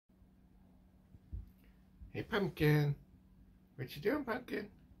Hey, Pumpkin. What you doing, Pumpkin?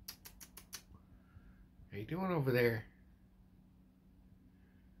 How you doing over there?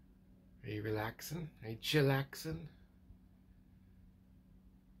 Are you relaxing? Are you chillaxing?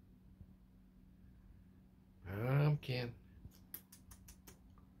 Pumpkin.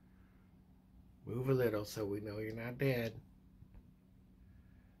 Move a little so we know you're not dead.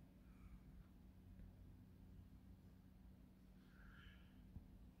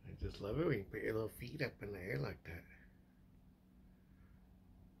 I just love it when you put your little feet up in the air like that.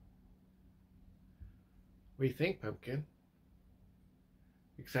 What do you think, Pumpkin?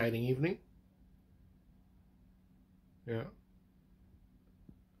 Exciting evening? Yeah.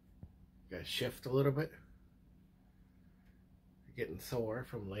 Gotta shift a little bit. You're getting sore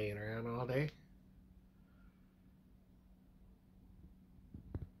from laying around all day.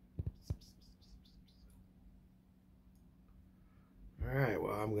 Alright,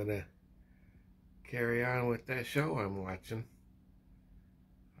 well, I'm gonna carry on with that show I'm watching.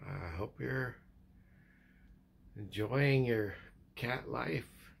 I hope you're enjoying your cat life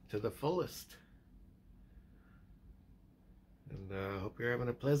to the fullest. And I hope you're having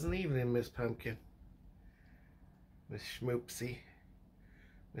a pleasant evening, Miss Pumpkin. Miss Schmoopsy.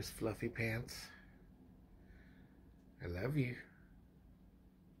 Miss Fluffy Pants. I love you.